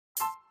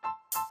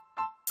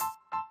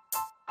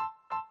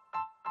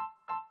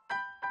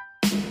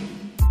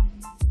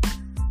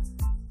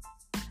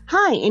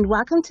Hi, and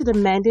welcome to the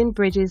Mending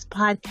Bridges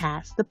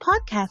podcast, the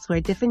podcast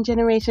where different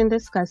generations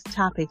discuss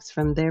topics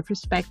from their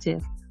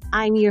perspective.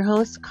 I'm your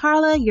host,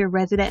 Carla, your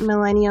resident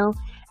millennial,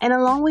 and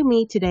along with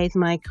me today is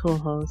my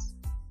co-host,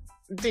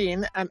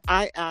 Dean, and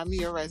I am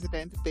your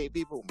resident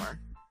baby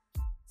boomer.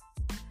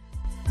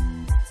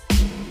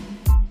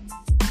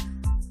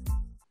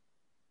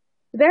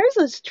 There's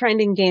this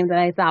trending game that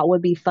I thought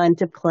would be fun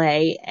to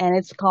play, and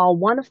it's called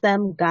One of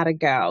Them Gotta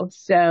Go.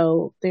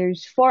 So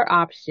there's four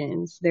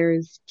options.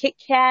 There's Kit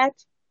Kat,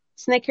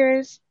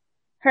 Snickers,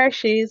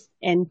 Hershey's,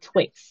 and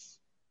Twix.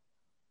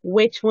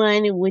 Which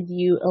one would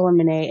you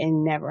eliminate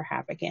and never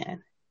have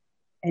again?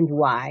 And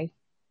why?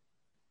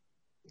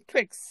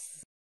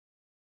 Twix.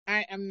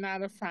 I am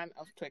not a fan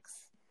of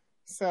Twix.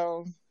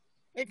 So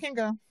it can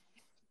go.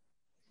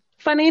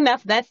 Funny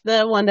enough, that's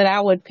the one that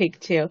I would pick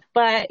too.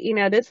 But,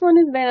 this one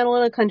has been a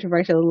little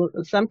controversial.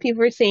 Some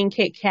people are saying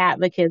Kit Kat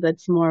because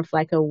it's more of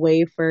like a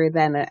wafer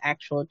than an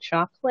actual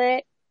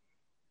chocolate.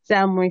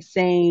 Some were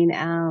saying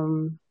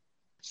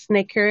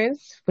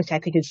Snickers, which I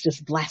think is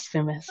just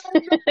blasphemous.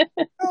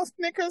 Oh,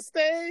 Snickers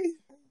stay.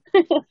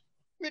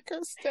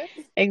 Snickers stay.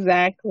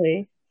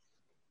 Exactly.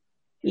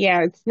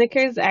 Yeah,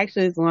 Snickers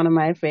actually is one of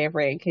my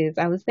favorite because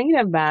I was thinking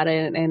about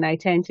it and I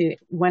tend to,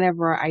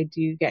 whenever I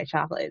do get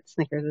chocolate,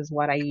 Snickers is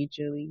what I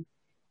usually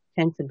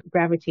tend to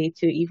gravitate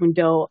to, even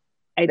though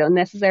I don't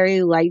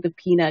necessarily like the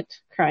peanut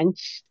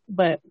crunch.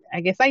 But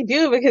I guess I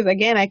do because,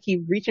 again, I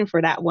keep reaching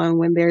for that one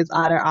when there's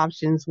other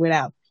options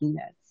without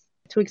peanuts.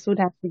 Twix would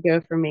have to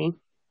go for me.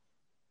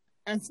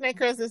 And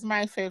Snickers is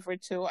my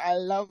favorite too. I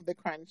love the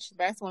crunch.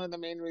 That's one of the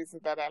main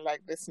reasons that I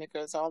like the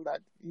Snickers. All that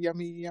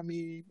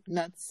yummy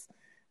nuts.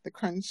 The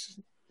crunch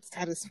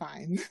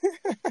satisfying.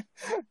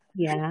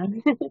 Yeah.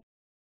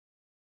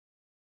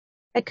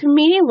 A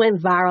comedian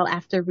went viral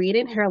after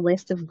reading her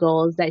list of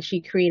goals that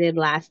she created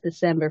last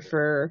December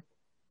for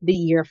the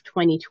year of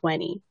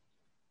 2020.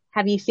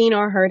 Have you seen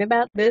or heard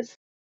about this?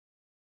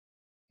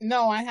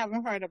 No, I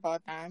haven't heard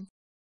about that.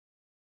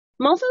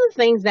 Most of the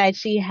things that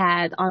she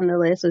had on the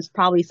list was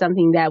probably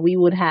something that we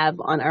would have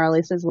on our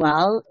list as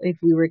well if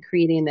we were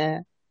creating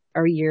a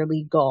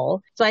yearly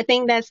goal. So I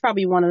think that's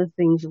probably one of the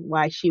things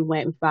why she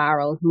went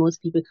viral.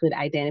 Most people could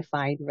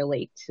identify and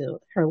relate to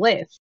her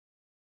list.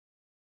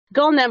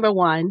 Goal number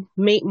 1,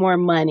 make more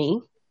money.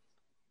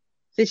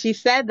 So she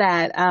said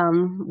that,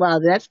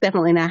 well, that's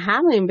definitely not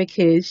happening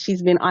because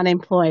she's been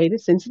unemployed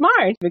since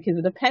March because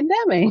of the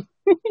pandemic.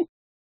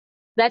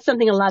 That's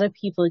something a lot of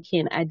people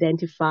can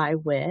identify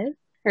with.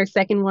 Her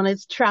second one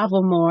is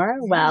travel more.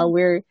 Well,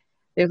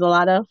 there's a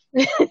lot of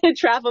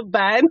travel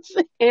bans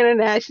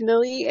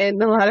internationally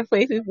and a lot of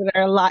places that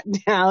are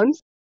locked down.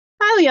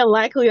 Highly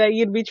unlikely that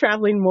you'd be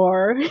traveling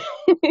more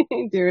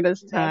during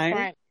this time. That's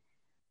right.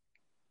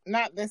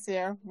 Not this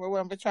year. We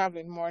won't be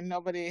traveling more.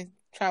 Nobody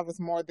travels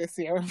more this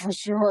year for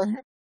sure.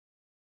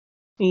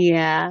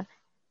 Yeah.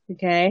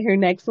 Okay. Her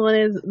next one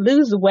is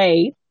lose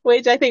weight,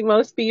 which I think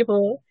most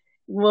people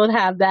will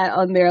have that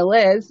on their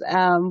list.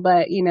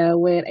 But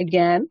when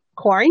again,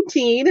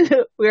 quarantine,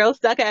 we're all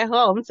stuck at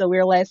home, so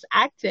we're less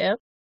active.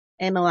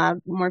 And a lot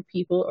more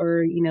people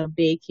are,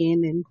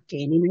 baking and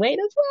gaining weight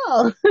as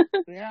well.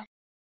 Yeah.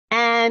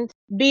 And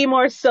be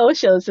more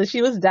social. So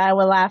she was dying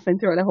with laughing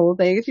throughout the whole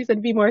thing. She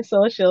said, be more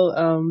social.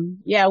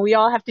 Yeah, we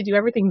all have to do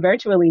everything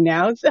virtually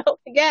now. So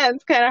again,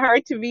 it's kind of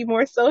hard to be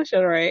more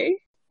social, right?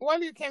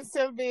 Well, you can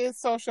still be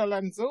social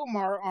on Zoom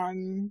or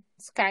on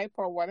Skype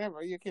or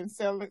whatever. You can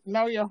still,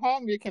 now you're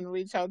home, you can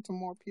reach out to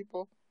more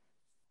people.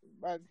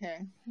 But hey,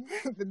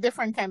 the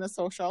different kind of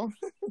social.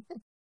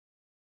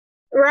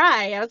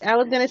 Right. I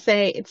was going to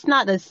say it's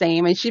not the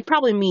same. And she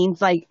probably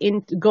means like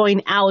in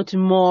going out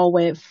more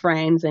with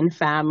friends and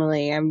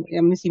family. I'm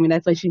assuming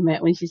that's what she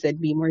meant when she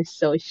said be more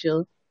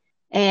social.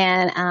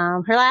 And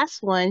her last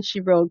one,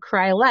 she wrote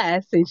cry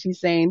less. And she's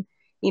saying,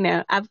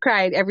 I've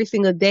cried every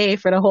single day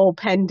for the whole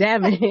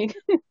pandemic.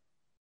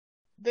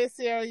 This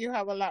year you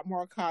have a lot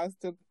more cause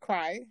to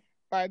cry.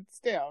 But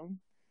still,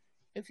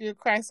 if you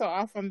cry so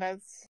often,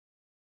 that's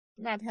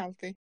not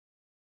healthy.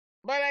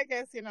 But I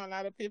guess, a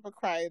lot of people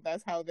cry.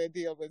 That's how they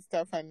deal with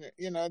stuff. And,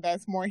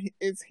 that's more,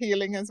 it's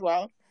healing as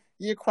well.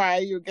 You cry,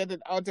 you get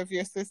it out of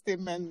your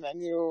system and then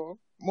you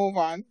move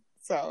on.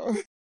 So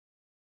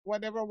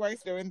whatever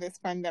works during this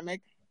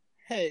pandemic,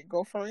 hey,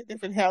 go for it.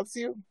 If it helps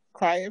you,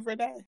 cry every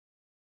day.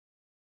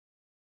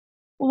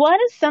 What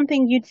is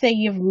something you'd say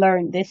you've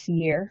learned this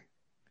year?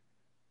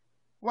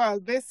 Well,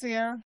 this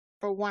year,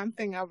 for one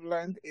thing I've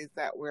learned is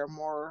that we're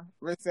more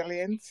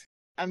resilient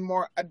and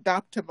more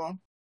adaptable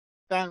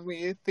than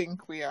we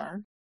think we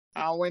are.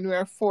 When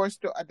we're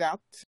forced to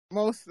adapt,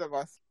 most of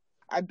us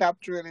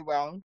adapt really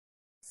well.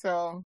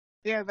 So,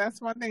 yeah,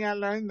 that's one thing I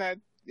learned that,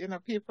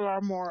 people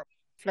are more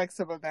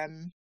flexible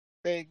than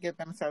they give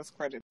themselves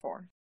credit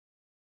for.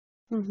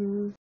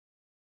 Mm-hmm.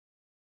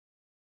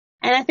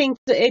 And I think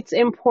it's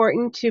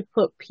important to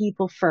put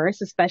people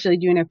first, especially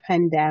during a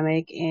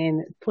pandemic,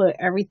 and put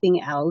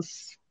everything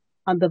else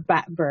on the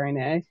back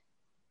burner.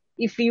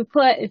 If you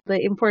put the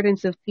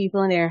importance of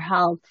people and their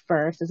health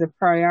first as a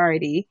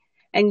priority,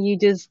 and you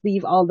just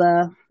leave all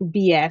the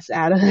BS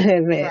out of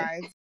it.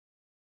 Right.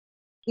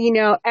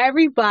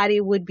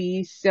 Everybody would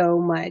be so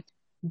much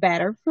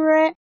better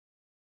for it.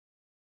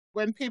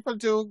 When people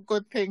do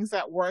good things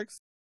that works,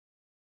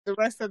 the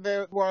rest of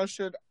the world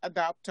should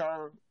adopt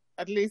or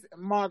at least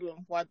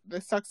model what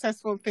the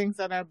successful things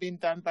that have been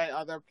done by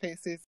other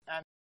places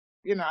and,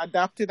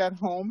 adopt it at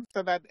home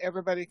so that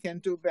everybody can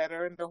do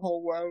better in the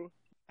whole world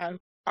and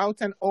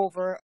out and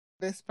over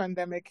this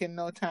pandemic in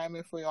no time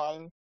if we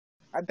all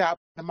adopt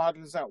the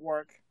models that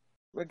work,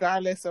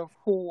 regardless of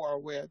who or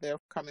where they're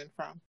coming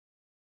from.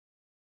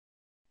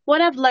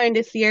 What I've learned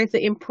this year is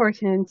the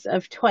importance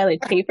of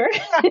toilet paper.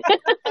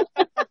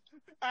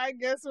 I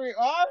guess we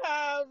all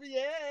have,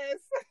 yes.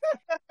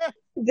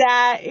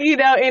 That,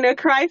 in a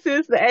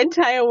crisis, the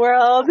entire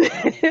world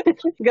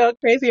go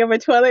crazy over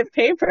toilet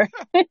paper.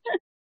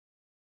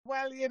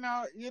 Well, you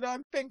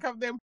don't think of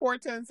the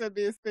importance of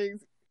these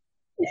things.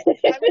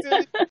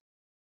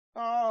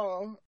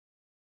 Oh.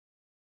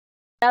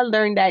 I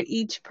learned that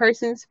each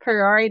person's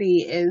priority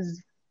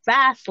is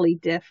vastly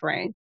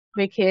different.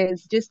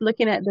 Because just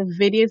looking at the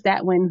videos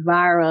that went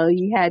viral,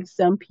 you had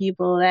some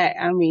people that,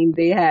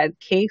 they had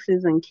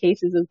cases and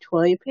cases of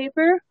toilet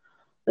paper.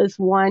 This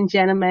one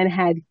gentleman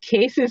had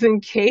cases and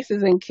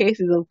cases and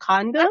cases of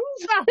condoms.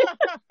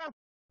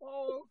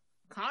 Oh,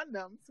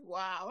 condoms.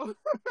 Wow.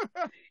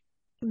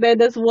 Then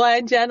this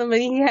one gentleman,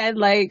 he had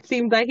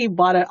seemed like he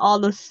bought all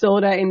the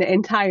soda in the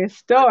entire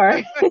store.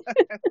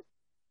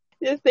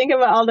 Just think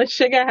about all the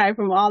sugar high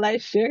from all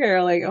that sugar.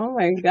 Oh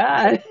my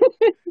God.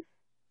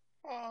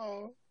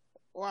 Oh.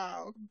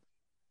 Wow.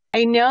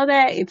 I know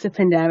that it's a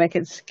pandemic,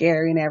 it's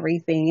scary and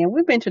everything, and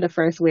we've been to the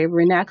first wave.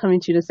 We're now coming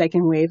to the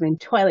second wave, and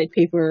toilet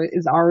paper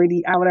is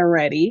already out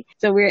already.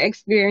 So we're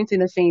experiencing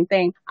the same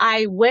thing.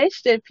 I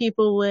wish that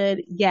people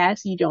would,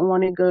 yes, you don't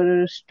want to go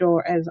to the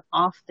store as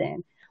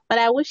often, but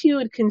I wish you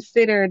would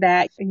consider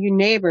that your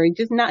neighbor,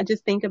 not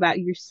just think about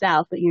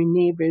yourself, but your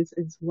neighbors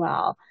as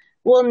well.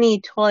 We'll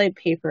need toilet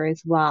paper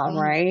as well,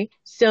 right?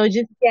 So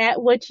just get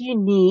what you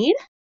need.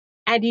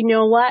 And you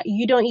know what?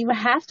 You don't even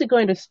have to go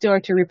in the store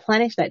to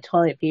replenish that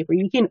toilet paper.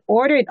 You can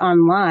order it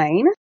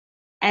online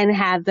and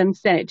have them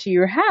send it to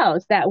your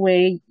house. That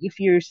way, if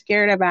you're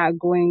scared about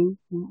going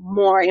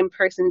more in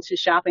person to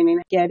shopping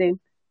and getting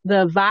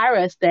the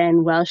virus,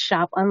 then,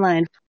 shop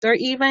online. Or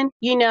even,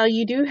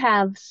 you do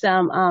have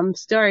some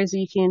stores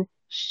you can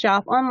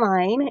shop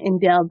online and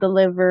they'll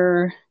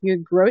deliver your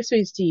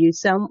groceries to you.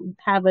 Some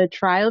have a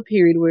trial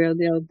period where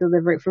they'll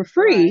deliver it for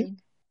free. Right.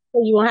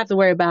 So you won't have to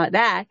worry about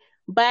that.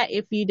 But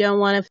if you don't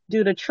want to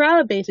do the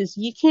trial basis,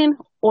 you can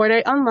order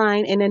it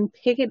online and then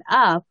pick it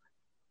up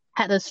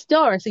at the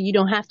store. So you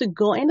don't have to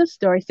go in the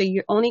store. So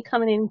you're only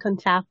coming in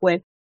contact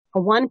with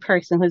one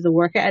person who's a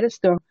worker at a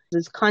store.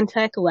 There's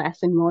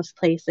contactless in most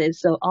places.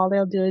 So all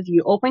they'll do is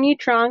you open your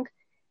trunk,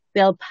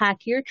 they'll pack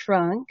your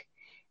trunk,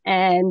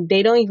 and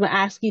they don't even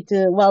ask you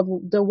to,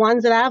 the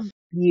ones that I've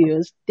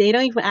used, they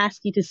don't even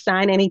ask you to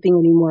sign anything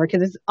anymore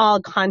because it's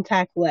all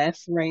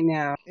contactless right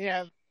now.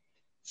 Yeah.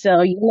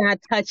 So you're not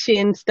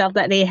touching stuff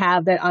that they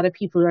have that other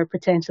people are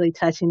potentially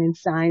touching and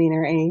signing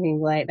or anything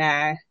like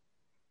that.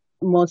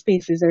 Most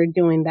places are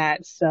doing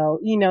that. So,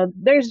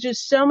 there's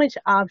just so much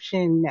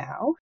option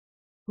now.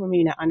 We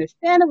may not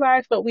understand the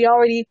virus, but we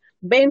already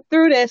been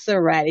through this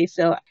already.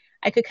 So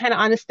I could kind of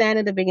understand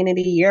at the beginning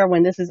of the year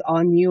when this is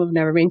all new. We've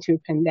never been to a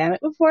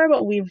pandemic before,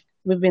 but we've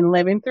been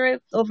living through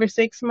it over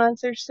 6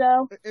 months or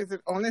so. Is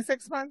it only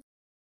 6 months?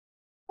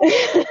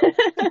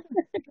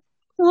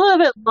 A little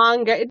bit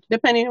longer,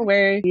 depending on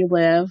where you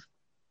live.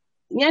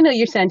 Yeah, I know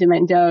your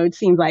sentiment, though. It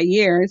seems like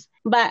years.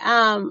 But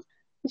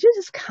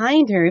just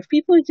kinder. If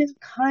people are just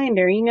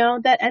kinder,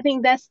 that I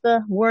think that's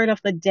the word of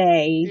the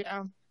day.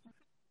 Yeah.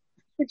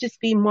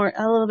 Just be a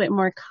little bit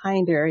more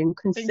kinder and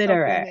considerate. Think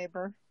of your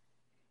neighbor.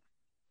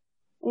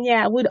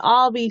 Yeah, it would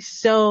all be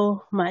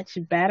so much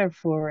better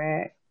for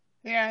it.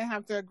 Yeah, I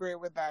have to agree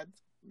with that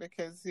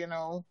because,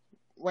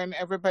 when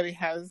everybody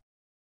has,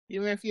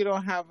 even if you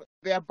don't have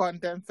the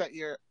abundance that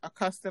you're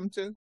accustomed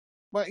to,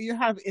 but you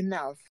have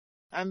enough,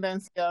 and then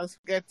just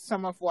get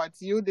some of what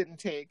you didn't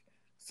take,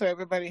 so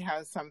everybody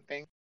has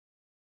something.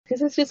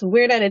 Because it's just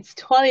weird that it's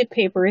toilet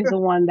paper is the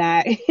one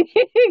that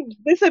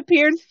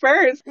disappears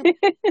first.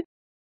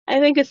 I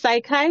think a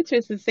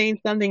psychiatrist is saying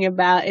something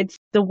about it's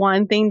the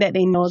one thing that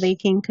they know they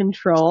can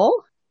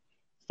control.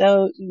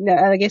 So,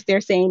 I guess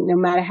they're saying no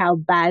matter how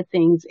bad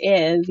things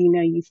is,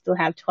 you still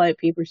have toilet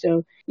paper.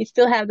 So you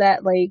still have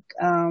that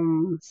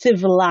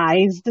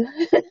civilized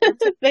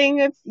thing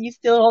that you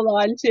still hold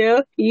on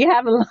to. You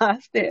haven't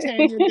lost it.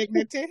 Retain your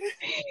dignity.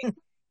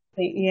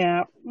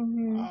 Yeah.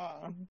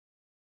 Mm-hmm.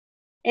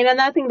 And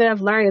another thing that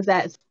I've learned is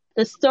that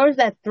the stores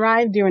that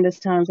thrive during this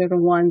times are the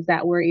ones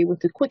that were able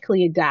to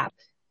quickly adapt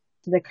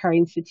to the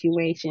current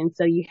situation.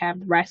 So you have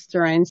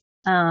restaurants,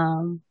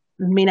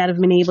 may not have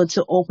been able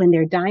to open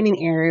their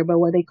dining area, but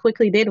what they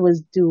quickly did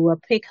was do a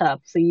pickup.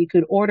 So you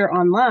could order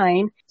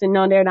online. So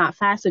no, they're not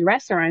fast food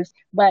restaurants,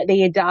 but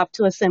they adopt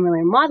to a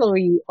similar model where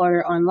you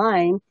order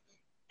online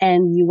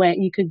and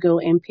you could go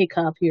and pick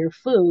up your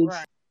food.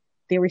 Right.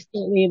 they were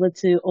still able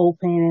to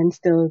open and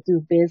still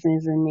do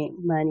business and make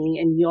money.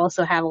 And you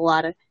also have a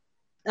lot of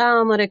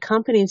other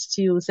companies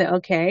too say,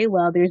 okay,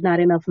 well, there's not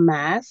enough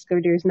masks or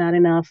there's not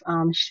enough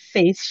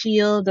face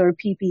shields or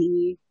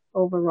PPE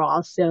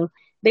overall. So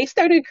they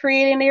started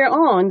creating their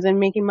own and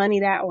making money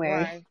that way.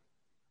 Right.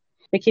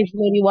 Because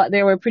maybe what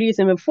they were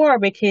producing before,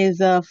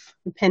 because of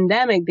the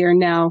pandemic, they're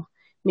now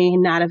may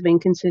not have been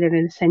considered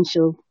an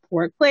essential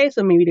workplace,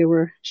 or maybe they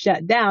were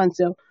shut down.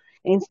 So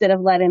instead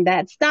of letting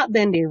that stop,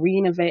 then they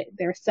reinnovate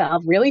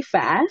themselves really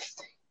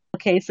fast.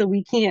 Okay, so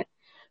we can't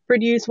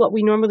produce what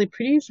we normally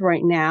produce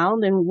right now.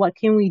 Then what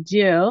can we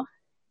do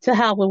to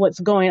help with what's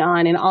going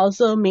on and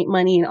also make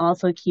money and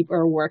also keep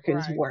our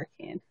workers Right.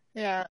 working?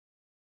 Yeah.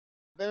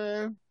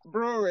 The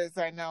breweries,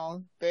 I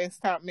know, they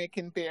start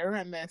making beer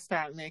and they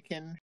start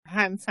making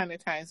hand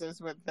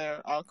sanitizers with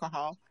their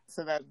alcohol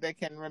so that they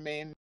can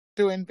remain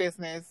doing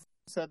business.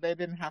 So they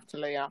didn't have to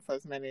lay off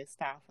as many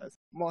staff as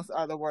most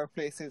other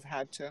workplaces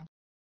had to.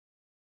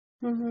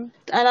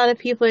 A lot of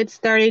people had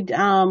started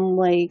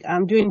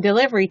doing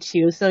delivery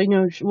too. So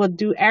we'll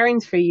do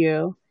errands for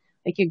you,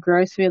 like your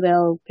grocery.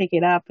 They'll pick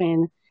it up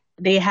and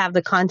they have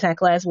the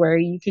contactless where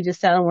you could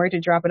just tell them where to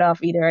drop it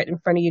off, either in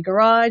front of your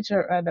garage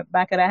or at the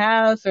back of the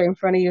house or in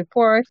front of your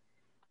porch.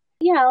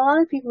 Yeah, a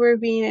lot of people were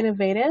being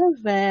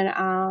innovative,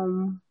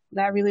 and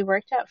that really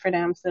worked out for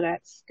them. So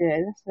that's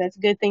good. So that's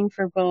a good thing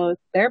for both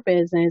their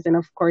business and,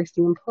 of course,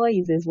 the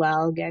employees as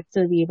well get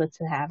to be able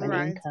to have an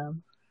Right.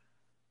 income.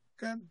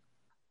 Good.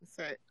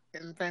 So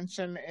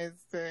invention is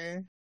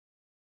the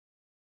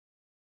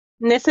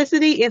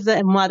Necessity is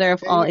the mother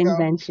of there all you go.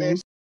 invention.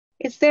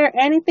 Is there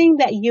anything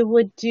that you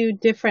would do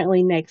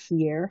differently next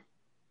year?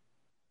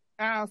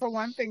 For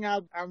one thing,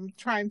 I'm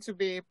trying to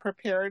be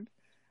prepared.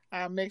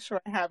 Make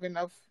sure I have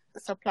enough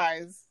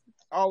supplies.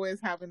 Always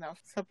have enough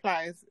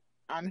supplies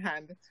on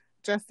hand,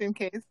 just in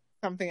case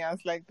something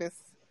else like this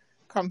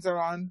comes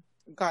around.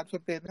 God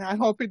forbid. I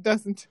hope it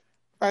doesn't.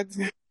 But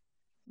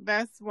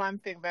that's one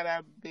thing that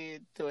I'll be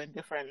doing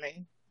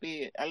differently.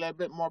 Be a little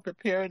bit more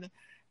prepared,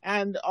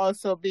 and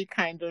also be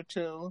kinder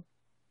to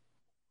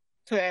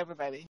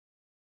everybody.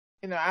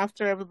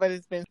 After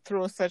everybody's been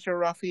through such a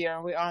rough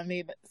year, we all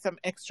need some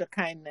extra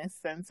kindness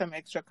and some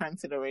extra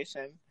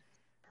consideration.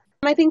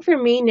 I think for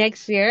me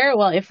next year,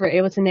 well, if we're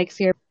able to next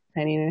year,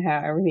 depending on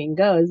how everything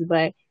goes,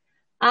 but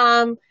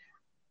um,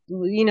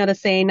 the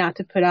saying not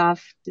to put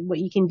off what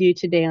you can do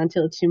today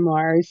until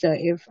tomorrow. So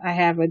if I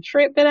have a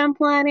trip that I'm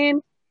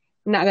planning,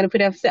 I'm not going to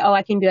put off, say, oh,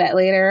 I can do that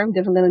later. I'm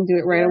definitely going to do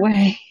it right Yeah.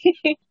 away.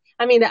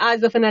 I mean, the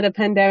odds of another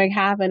pandemic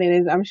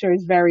happening I'm sure,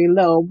 is very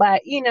low.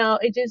 But,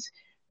 it just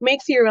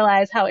makes you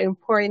realize how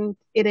important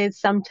it is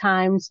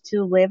sometimes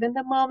to live in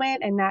the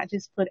moment and not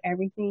just put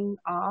everything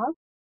off.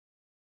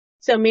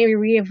 So maybe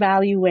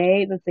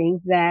reevaluate the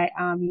things that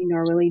you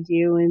normally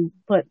do and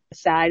put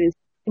aside.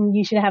 And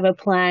you should have a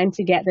plan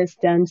to get this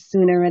done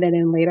sooner rather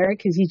than later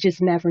because you just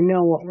never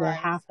know what will Right.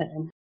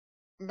 happen.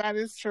 That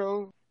is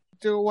true.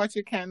 Do what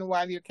you can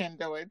while you can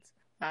do it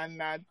and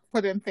not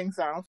putting things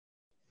off.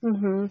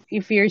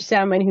 If you're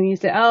someone who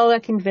used to, oh, I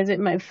can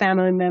visit my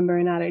family member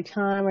another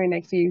time or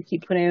next year, you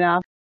keep putting it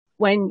off.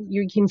 When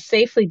you can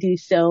safely do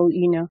so,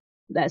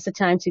 that's the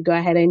time to go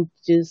ahead and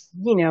just,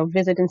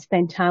 visit and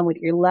spend time with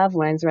your loved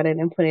ones rather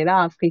than put it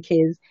off.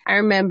 Because I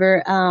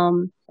remember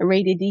a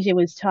radio DJ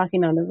was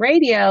talking on the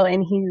radio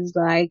and he was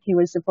like, he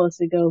was supposed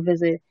to go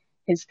visit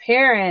his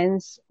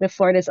parents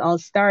before this all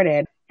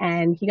started.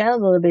 And he got a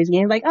little busy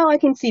and like, oh, I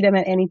can see them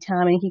at any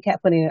time. And he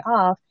kept putting it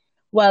off.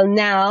 Well,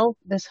 now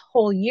this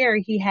whole year,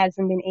 he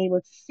hasn't been able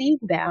to see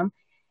them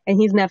and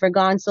he's never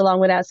gone so long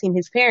without seeing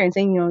his parents.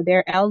 And,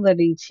 they're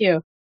elderly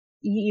too.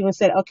 He even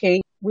said, okay,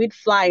 we'd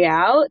fly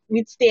out.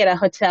 We'd stay at a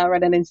hotel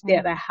rather than stay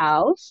at a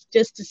house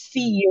just to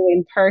see you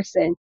in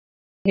person.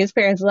 His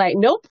parents were like,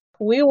 nope,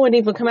 we wouldn't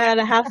even come out of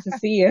the house to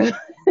see you.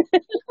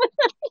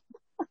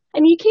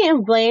 And you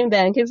can't blame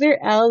them because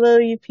they're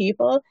elderly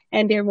people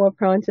and they're more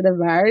prone to the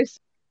virus.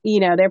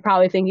 They're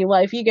probably thinking,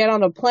 well, if you get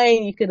on a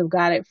plane, you could have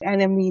got it.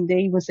 And I mean, they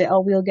even say,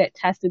 oh, we'll get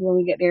tested when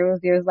we get there.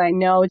 There's like,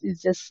 no,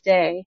 it's just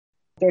stay.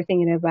 They're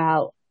thinking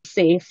about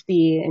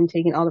safety and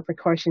taking all the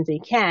precautions they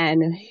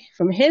can.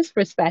 From his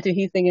perspective,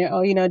 he's thinking,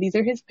 oh, these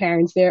are his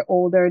parents. They're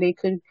older. They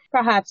could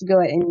perhaps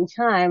go at any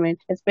time. And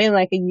it's been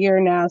like a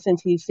year now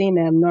since he's seen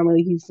them.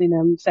 Normally, he's seen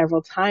them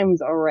several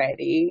times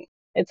already.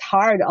 It's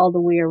hard all the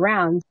way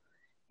around.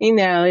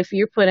 If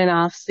you're putting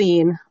off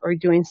seeing or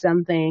doing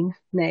something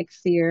next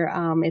year,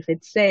 if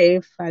it's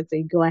safe, I'd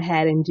say go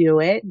ahead and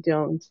do it.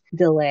 Don't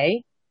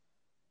delay.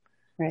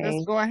 Right.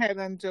 Just go ahead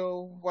and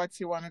do what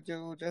you want to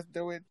do. Just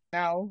do it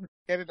now.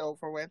 Get it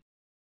over with.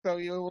 So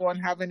you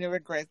won't have any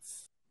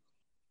regrets.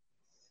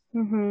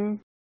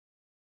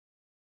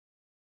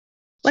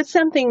 What's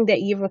something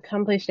that you've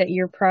accomplished that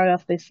you're proud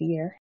of this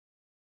year?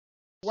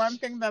 One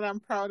thing that I'm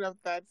proud of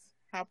that's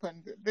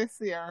happened this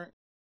year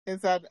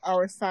is that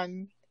our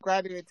son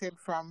graduated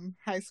from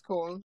high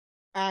school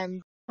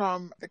and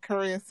from the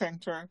Career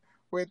Center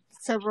with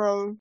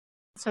several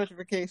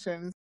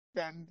certifications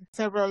and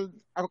several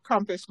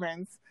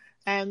accomplishments.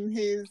 And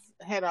he's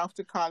head off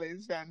to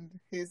college and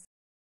he's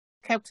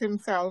kept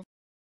himself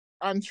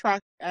on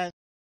track and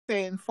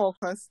staying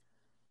focused.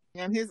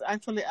 And he's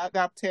actually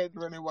adapted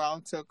really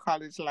well to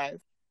college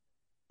life.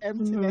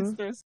 Empty Mm-hmm.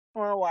 nesters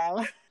for a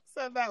while.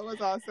 So that was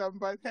awesome.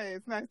 But hey,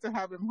 it's nice to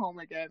have him home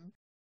again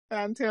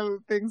until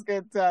things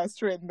get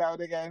straightened out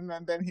again,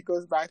 and then he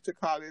goes back to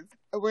college.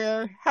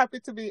 We're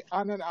happy to be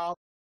on and off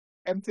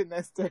empty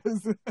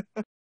nesters.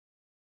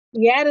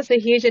 Yeah, that's a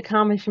huge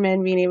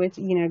accomplishment being able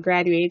to,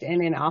 graduate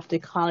and then off to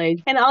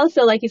college. And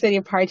also, like you said,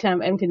 you're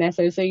part-time empty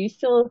nester, so you're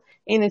still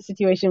in a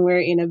situation where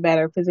you're in a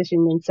better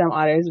position than some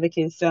others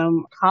because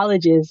some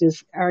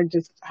colleges are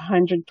just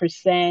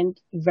 100%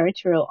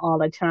 virtual all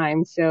the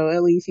time. So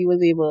at least he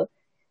was able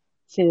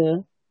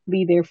to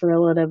be there for a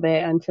little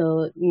bit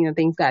until,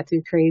 things got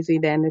too crazy.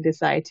 Then they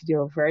decided to do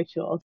a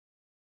virtual.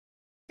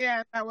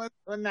 Yeah, that was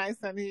nice.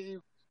 And he,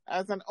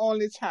 as an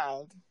only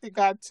child, he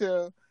got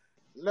to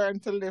learn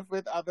to live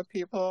with other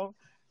people.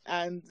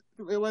 And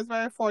it was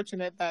very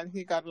fortunate that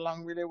he got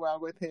along really well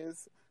with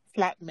his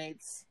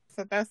flatmates.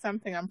 So that's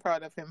something I'm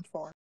proud of him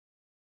for.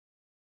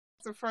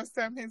 It's the first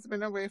time he's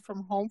been away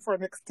from home for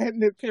an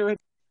extended period.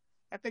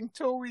 I think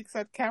 2 weeks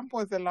at camp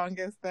was the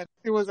longest that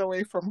he was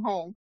away from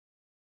home.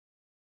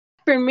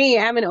 For me,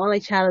 I'm an only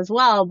child as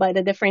well, but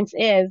the difference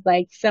is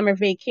like summer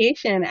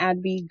vacation,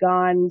 I'd be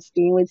gone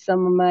staying with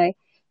some of my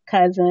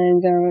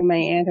cousins or with my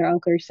aunt or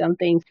uncle or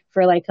something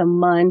for like a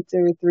month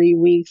or 3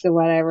 weeks or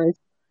whatever.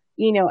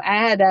 I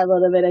had that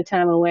little bit of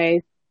time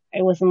away.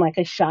 It wasn't like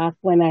a shock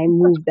when I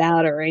moved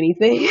out or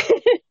anything.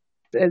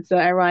 It's so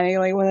ironic.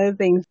 Like one of the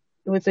things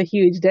that was a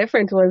huge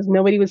difference was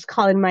nobody was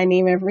calling my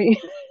name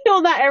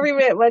well, not every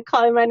minute, but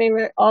calling my name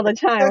all the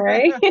time,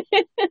 right?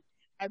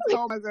 At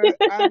home as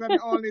an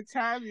only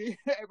child,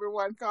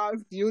 everyone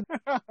calls you.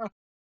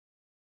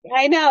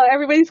 I know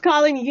everybody's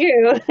calling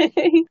you,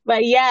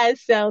 but yeah.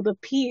 So the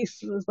peace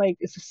was like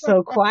it's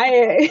so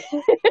quiet.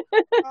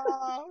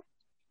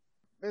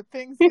 The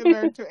things you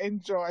learn to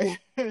enjoy.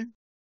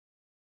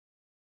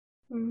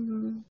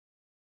 Mm-hmm.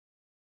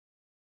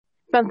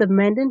 From the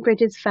Mendon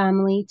Bridges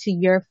family to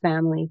your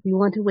family, we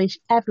want to wish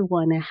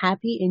everyone a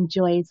happy and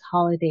joyous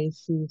holiday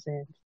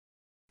season.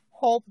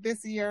 Hope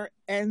this year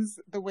ends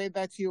the way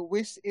that you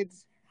wish it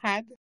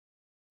had,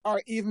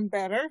 or even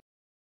better.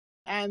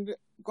 And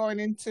going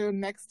into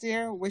next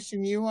year,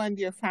 wishing you and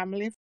your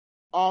family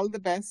all the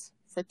best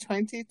for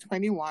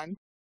 2021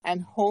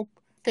 and hope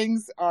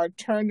things are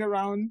turned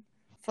around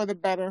for the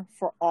better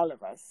for all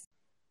of us.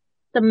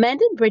 The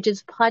Mendon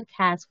Bridges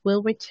podcast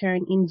will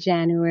return in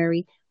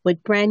January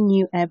with brand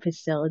new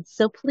episodes,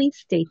 so please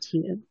stay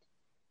tuned.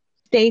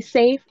 Stay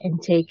safe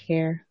and take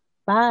care.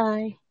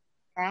 Bye.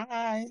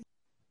 Bye.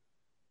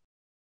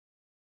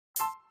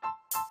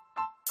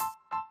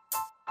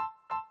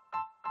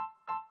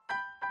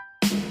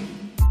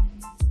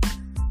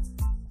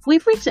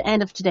 We've reached the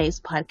end of today's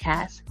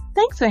podcast.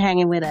 Thanks for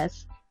hanging with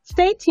us.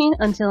 Stay tuned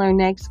until our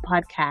next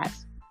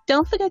podcast.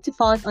 Don't forget to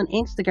follow us on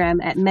Instagram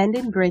at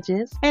Mendon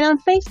Bridges and on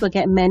Facebook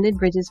at Mendon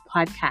Bridges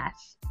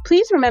Podcast.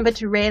 Please remember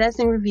to rate us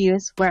and review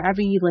us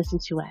wherever you listen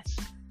to us.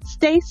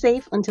 Stay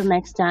safe until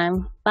next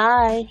time.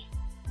 Bye.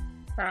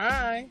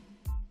 Bye.